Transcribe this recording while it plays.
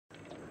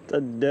The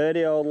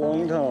dirty old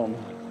long tom.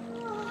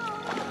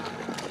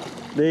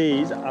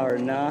 These are a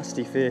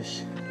nasty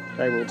fish.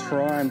 They will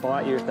try and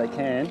bite you if they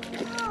can.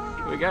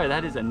 Here we go,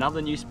 that is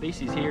another new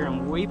species here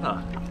in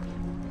Weipa.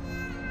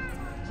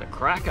 It's a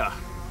cracker.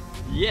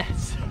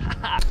 Yes!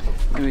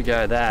 Here we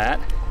go, that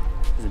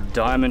is a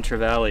diamond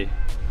trevally.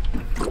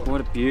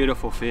 What a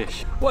beautiful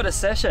fish. What a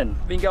session.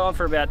 Been going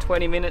for about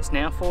 20 minutes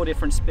now, 4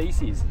 different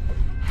species.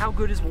 How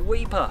good is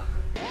Weipa?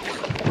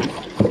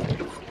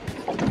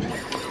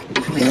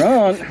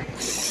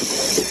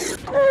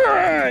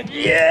 Right.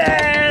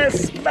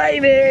 Yes,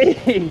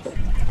 baby!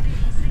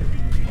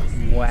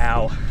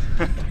 Wow.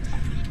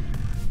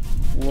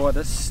 What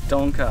a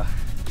stonker.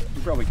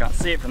 You probably can't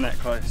see it from that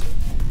close.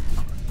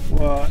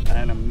 What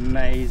an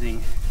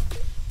amazing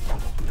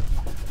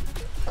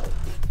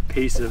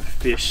piece of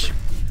fish.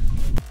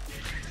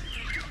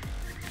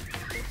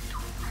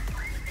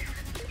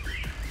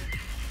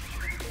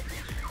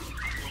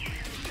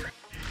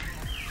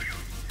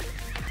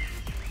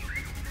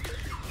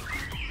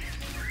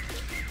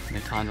 No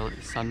time to look at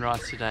the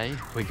sunrise today,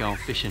 we're going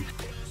fishing.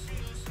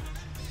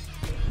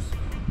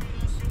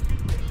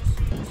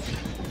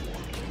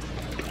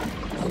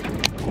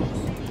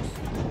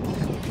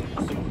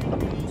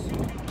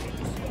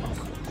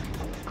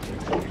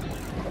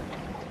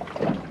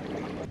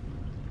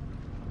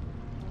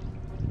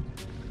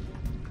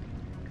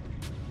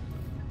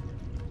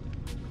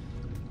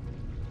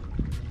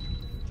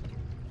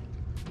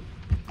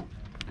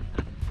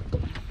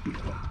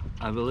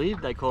 I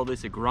believe they call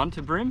this a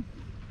grunter brim.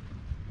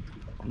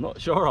 I'm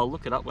not sure, I'll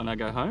look it up when I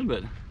go home,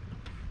 but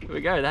here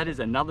we go, that is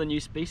another new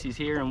species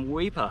here in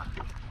Weipa.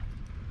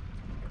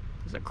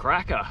 It's a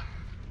cracker.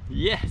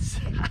 Yes!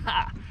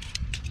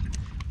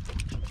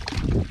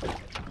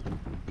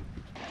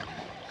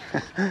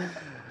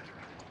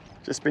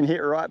 Just been hit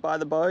right by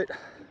the boat.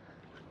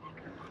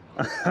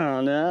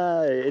 Oh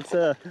no, it's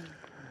a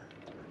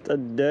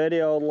dirty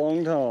old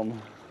long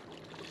tom.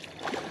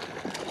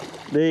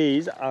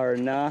 These are a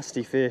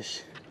nasty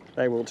fish.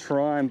 They will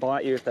try and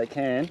bite you if they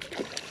can.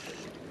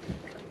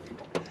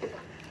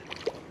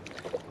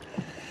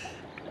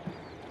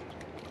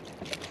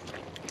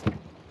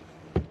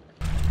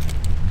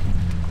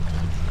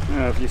 I don't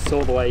know if you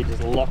saw the way he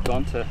just locked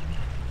onto the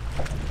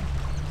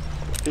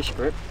fish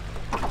grip.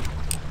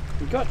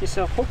 You got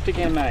yourself hooked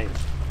again, mate.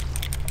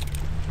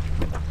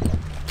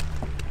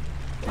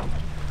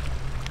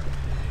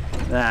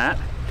 That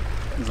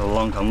is a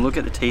long tom. Look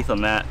at the teeth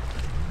on that.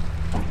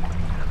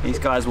 These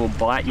guys will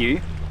bite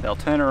you. They'll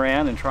turn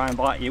around and try and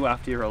bite you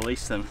after you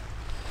release them.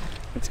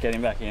 Let's get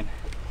him back in.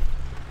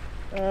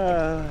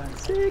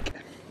 Sick.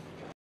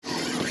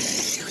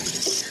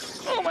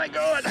 Oh my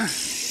God.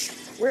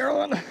 We're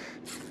on.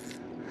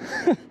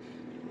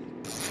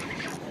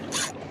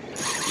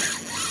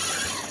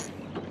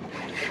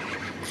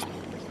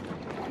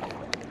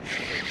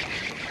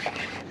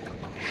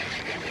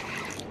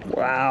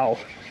 Wow.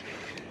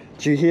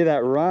 Did you hear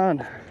that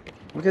run?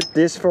 Look at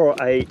this for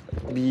a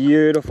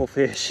beautiful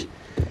fish.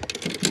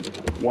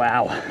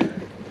 Wow.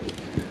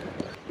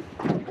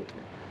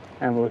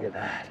 Have a look at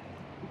that.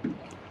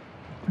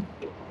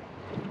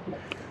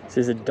 This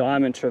is a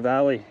diamond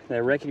trevally.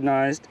 They're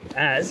recognized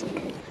as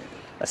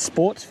a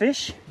sports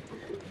fish.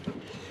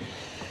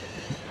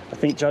 I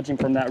think judging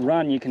from that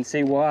run, you can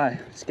see why.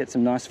 Let's get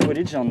some nice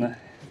footage on the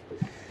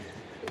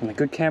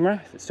good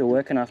camera, if it's still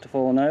working after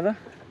falling over.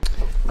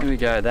 Here we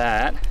go,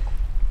 that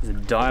is a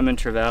diamond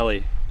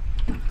trevally.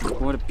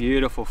 What a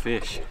beautiful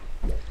fish.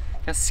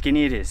 How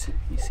skinny it is.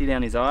 You see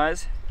down his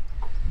eyes?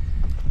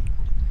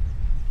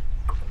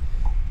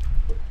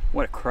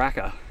 What a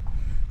cracker.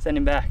 Send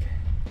him back.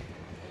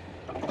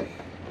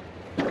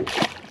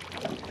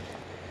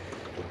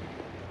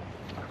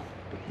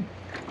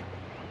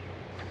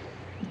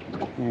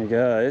 There he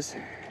goes.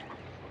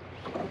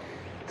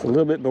 It's a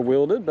little bit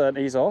bewildered, but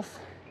he's off.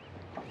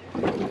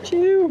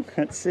 Phew,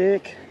 that's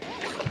sick.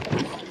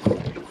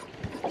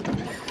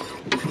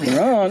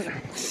 You're on.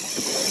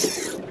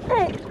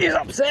 Oh, he's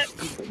upset.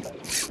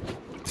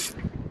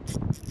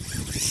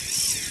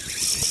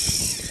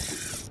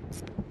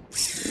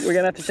 We're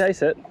gonna have to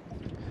chase it.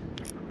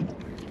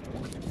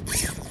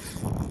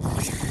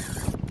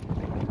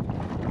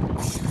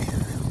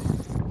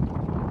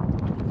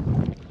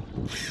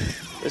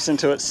 Listen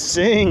to it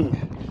sing.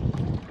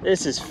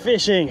 This is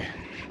fishing.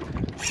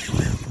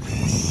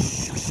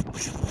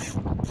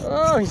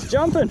 Oh, he's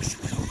jumping.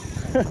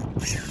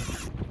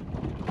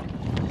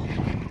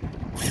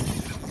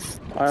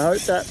 I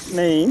hope that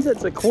means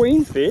it's a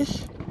queen fish,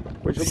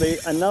 which will be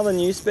another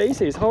new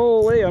species.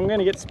 Holy, I'm going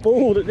to get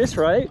spooled at this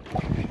rate.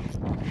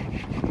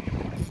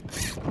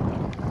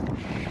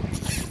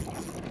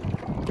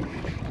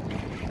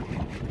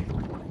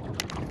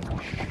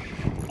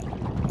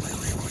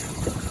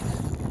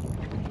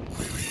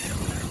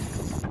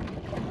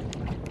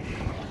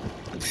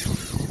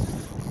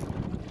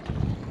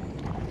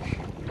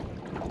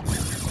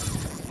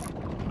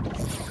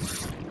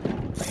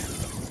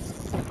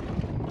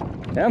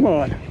 Come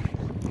on,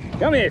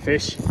 come here,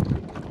 fish.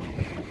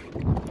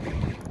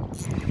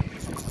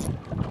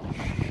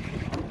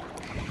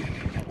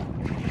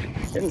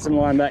 Getting some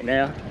line back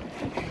now.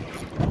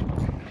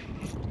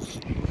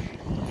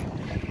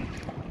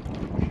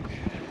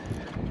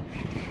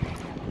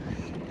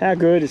 How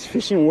good is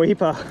fishing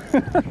Weipa?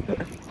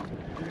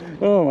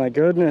 Oh my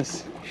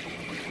goodness.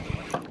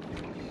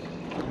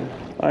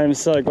 I am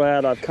so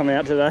glad I've come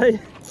out today.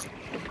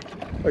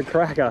 A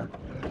cracker.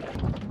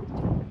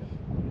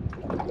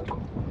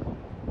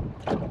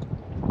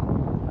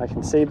 I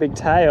can see a big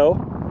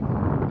tail.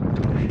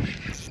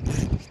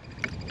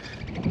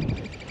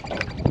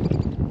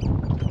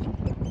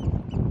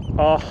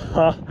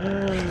 Oh,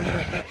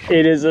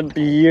 it is a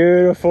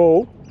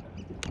beautiful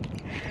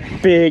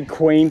big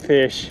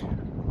queenfish.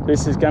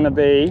 This is going to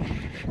be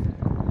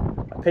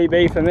a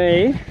PB for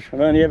me. I've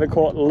only ever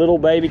caught little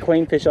baby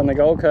queenfish on the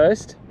Gold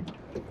Coast.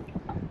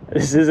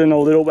 This isn't a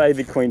little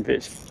baby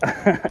queenfish.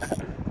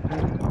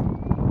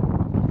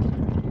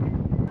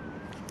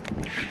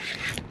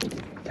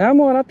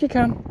 Come on, up you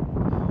come.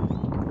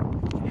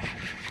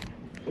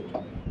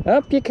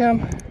 Up you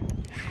come.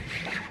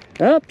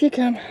 Up you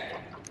come.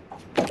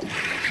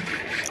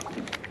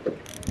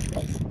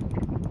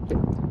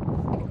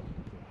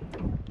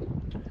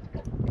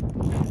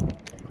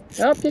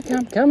 Up you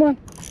come, come on.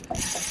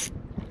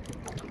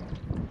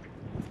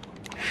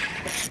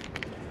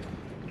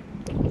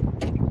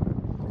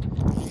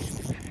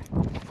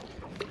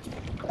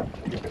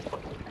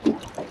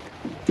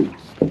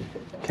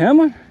 Come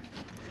on.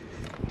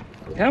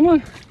 Come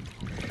on.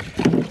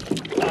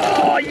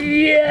 Oh,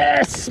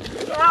 yes!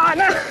 Oh,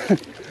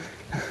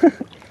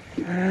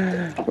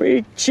 no!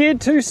 We cheered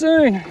too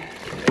soon.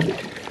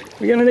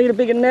 We're going to need a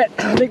bigger net.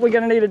 I think we're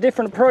going to need a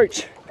different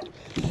approach.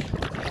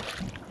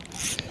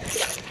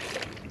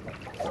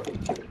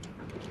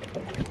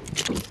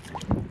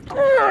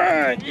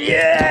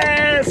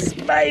 Yes,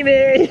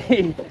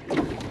 baby!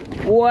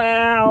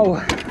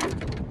 Wow!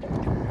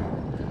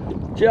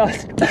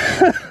 Just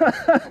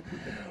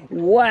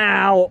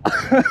wow!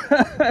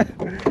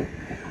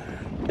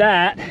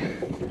 That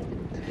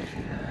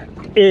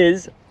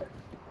is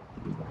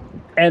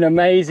an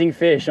amazing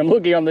fish. I'm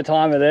looking on the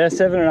timer there,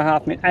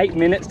 8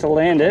 minutes to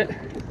land it.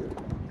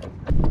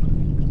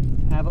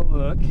 Have a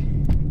look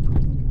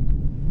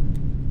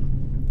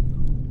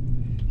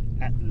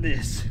at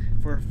this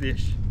for a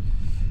fish.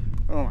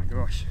 Oh my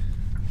gosh.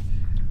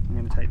 I'm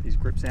going to take these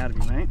grips out of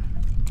you, mate.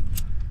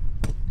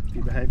 If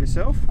you behave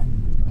yourself.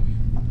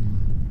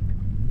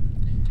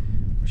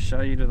 We'll show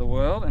you to the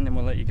world and then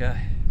we'll let you go.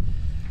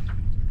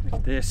 Look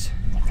at this.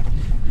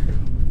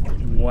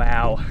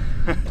 Wow.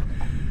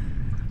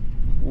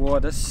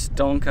 What a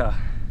stonker.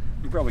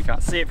 You probably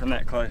can't see it from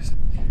that close.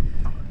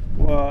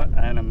 What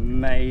an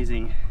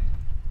amazing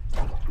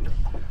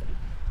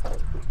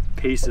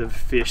piece of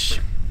fish.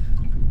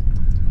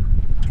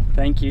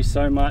 Thank you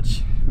so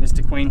much,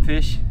 Mr.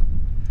 Queenfish.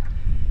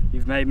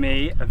 You've made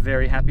me a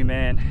very happy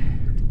man.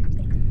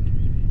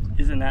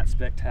 Isn't that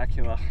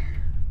spectacular?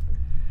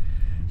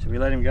 Should we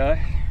let him go?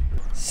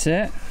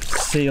 Set,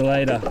 see you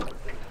later.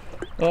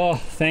 Oh,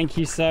 thank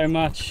you so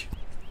much.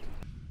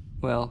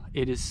 Well,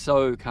 it is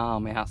so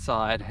calm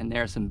outside and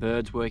there are some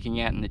birds working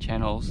out in the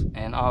channels,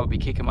 and I would be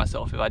kicking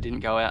myself if I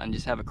didn't go out and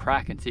just have a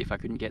crack and see if I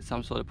couldn't get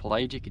some sort of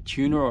pelagic, a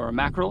tuna or a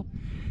mackerel.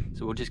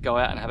 So we'll just go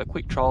out and have a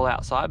quick troll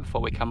outside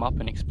before we come up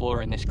and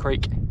explore in this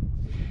creek.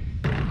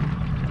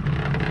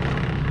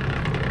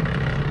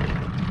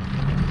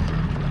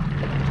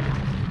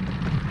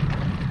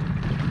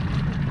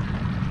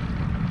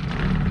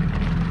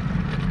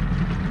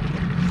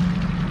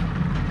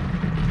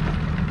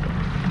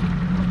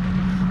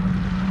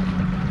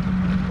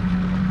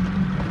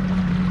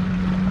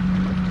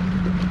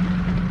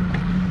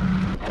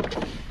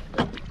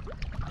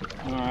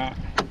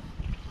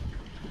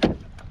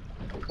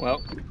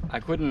 Well,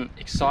 I couldn't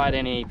excite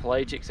any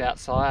pelagics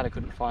outside. I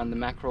couldn't find the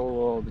mackerel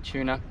or the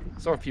tuna.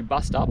 Saw a few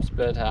bust ups,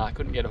 but I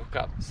couldn't get a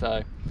hookup.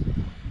 So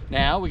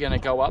now we're going to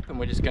go up and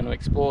we're just going to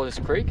explore this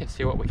creek and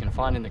see what we can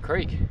find in the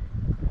creek.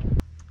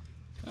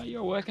 Oh,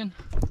 you're working.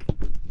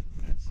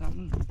 That's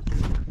something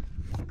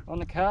on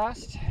the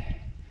cast.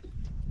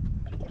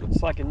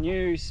 Looks like a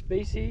new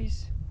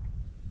species,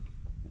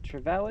 a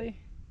trevally.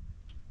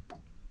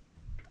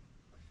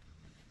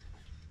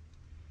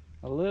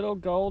 A little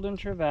golden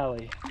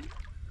trevally.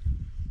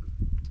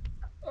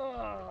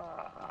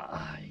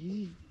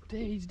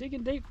 He's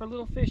digging deep for a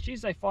little fish.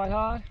 Geez, they fight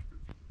hard.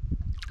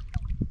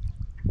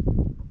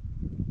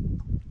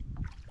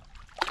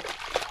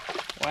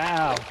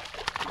 Wow.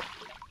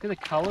 Look at the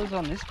colours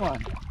on this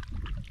one.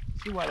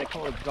 See why they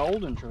call it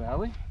golden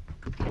trevally.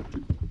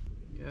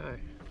 Go.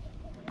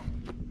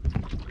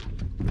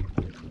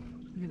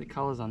 Look at the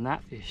colours on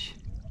that fish.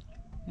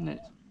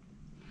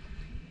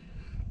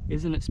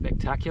 Isn't it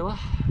spectacular?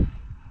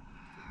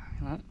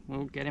 Right,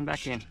 we'll get him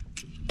back in.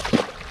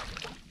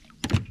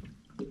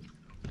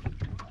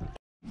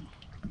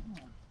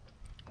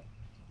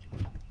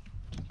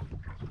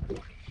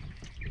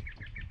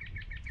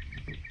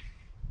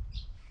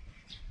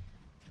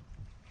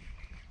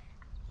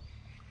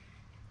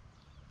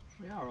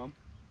 We are on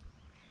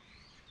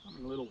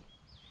something little.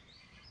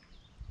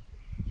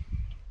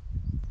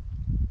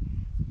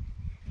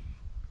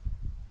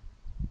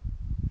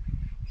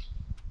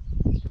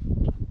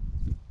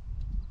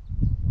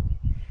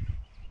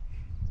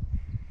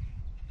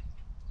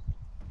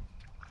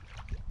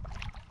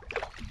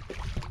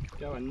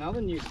 go,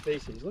 another new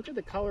species. Look at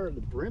the colour of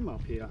the brim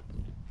up here.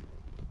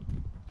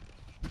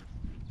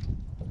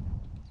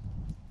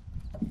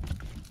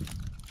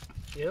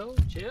 Chill,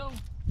 chill.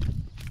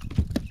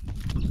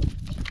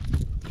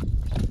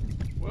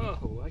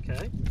 Whoa,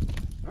 okay.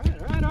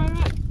 Alright.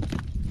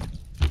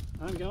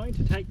 I'm going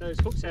to take those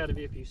hooks out of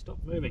you if you stop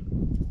moving.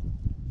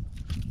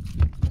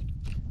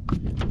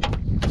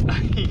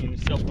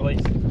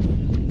 Self-release.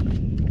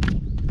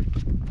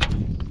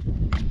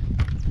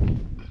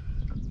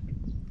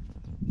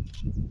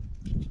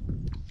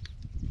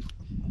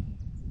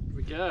 Here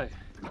we go.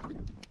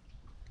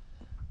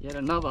 Yet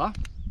another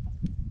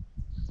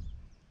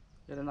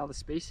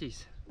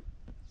species.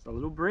 It's a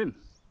little brim.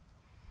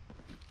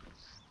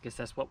 Guess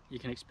that's what you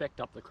can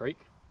expect up the creek.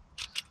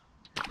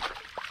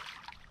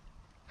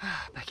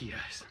 Back he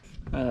goes.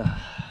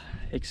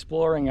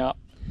 Exploring up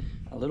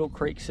a little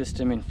creek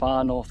system in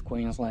far north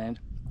Queensland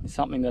is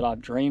something that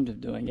I've dreamed of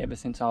doing ever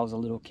since I was a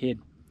little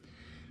kid.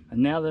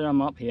 And now that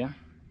I'm up here,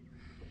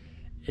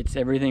 it's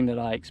everything that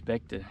I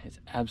expected. It's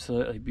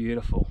absolutely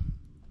beautiful.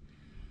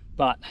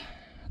 But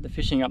the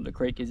fishing up the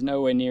creek is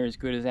nowhere near as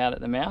good as out at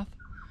the mouth.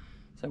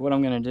 So what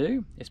I'm going to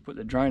do is put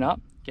the drone up,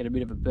 get a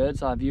bit of a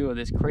bird's eye view of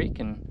this creek,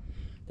 and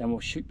then we'll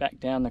shoot back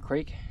down the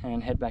creek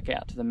and head back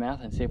out to the mouth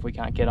and see if we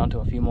can't get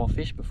onto a few more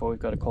fish before we've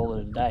got to call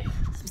it a day.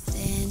 I'm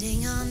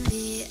standing on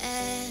the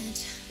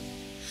edge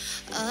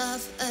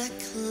of a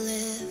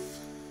cliff.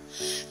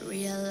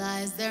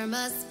 Realize there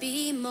must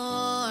be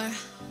more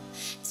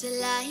to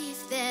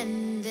life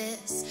than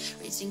this.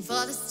 Reaching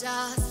for the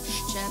stars,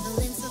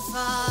 traveling so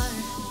far,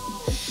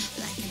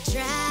 like a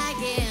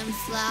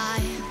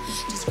dragonfly.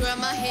 Just grab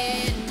my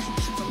hand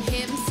from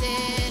heaven's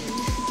send.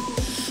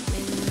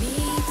 With me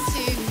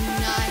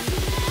tonight,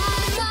 I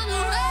run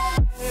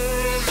away.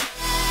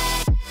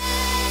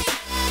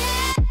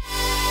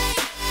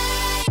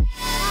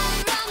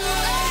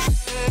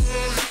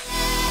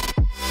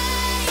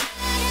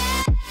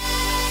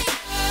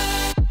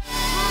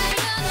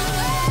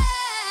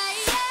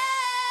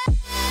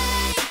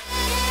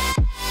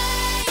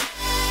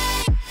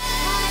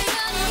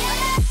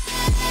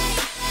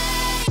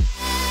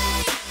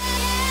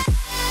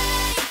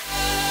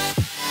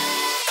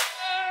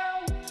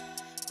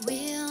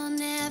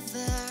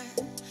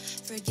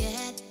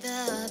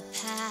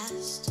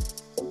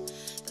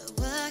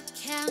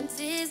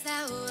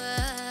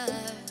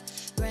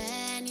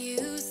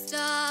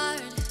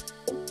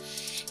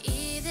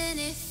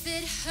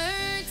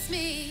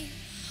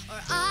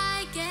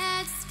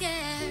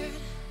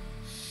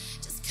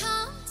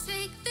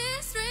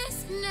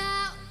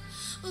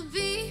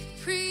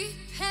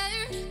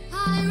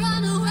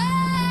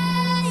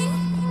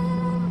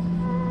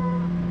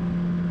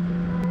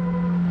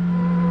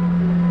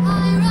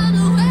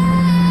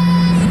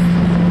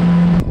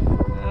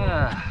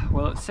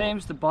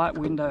 Seems the bite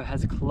window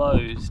has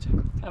closed.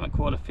 Haven't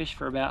caught a fish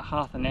for about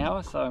half an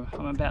hour, so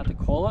I'm about to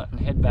call it and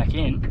head back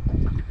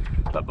in.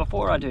 But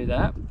before I do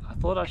that, I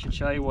thought I should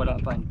show you what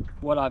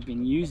I've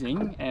been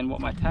using and what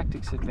my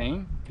tactics have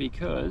been,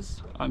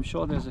 because I'm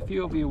sure there's a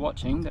few of you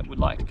watching that would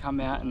like to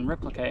come out and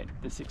replicate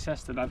the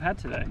success that I've had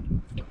today.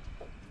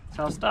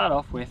 So I'll start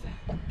off with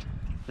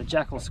the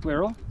jackal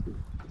squirrel.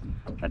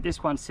 But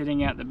this one's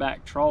sitting out the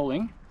back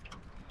trolling.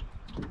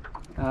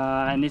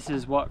 And this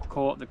is what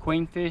caught the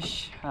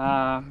queenfish.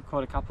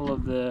 Caught a couple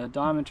of the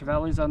diamond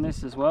trevallies on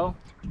this as well.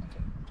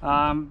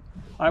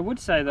 I would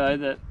say though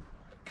that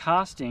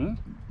casting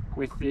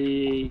with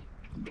the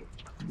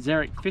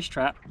xeric fish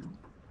trap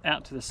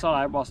out to the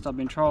side whilst I've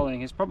been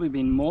trolling has probably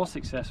been more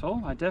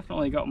successful. I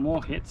definitely got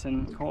more hits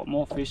and caught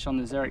more fish on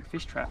the xeric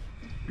fish trap.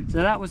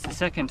 So that was the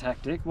second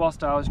tactic.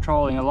 Whilst I was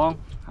trolling along,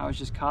 I was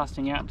just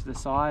casting out to the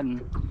side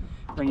and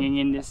bringing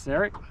in this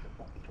xeric.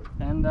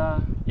 And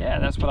yeah,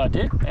 that's what I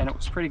did, and it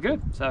was pretty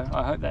good. So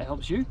I hope that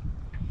helps you.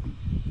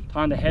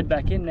 Time to head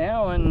back in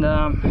now and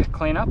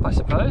clean up, I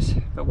suppose.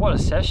 But what a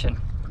session.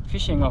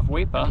 Fishing off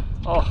Weipa.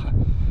 Oh,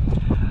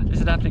 this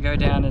would have to go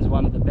down as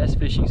one of the best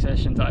fishing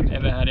sessions I've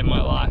ever had in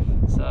my life.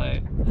 So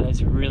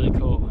that's really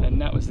cool.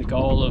 And that was the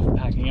goal of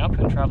packing up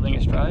and traveling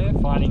Australia,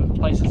 finding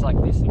places like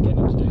this and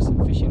getting to do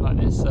some fishing like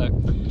this. So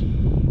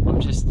I'm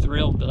just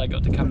thrilled that I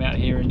got to come out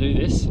here and do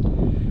this.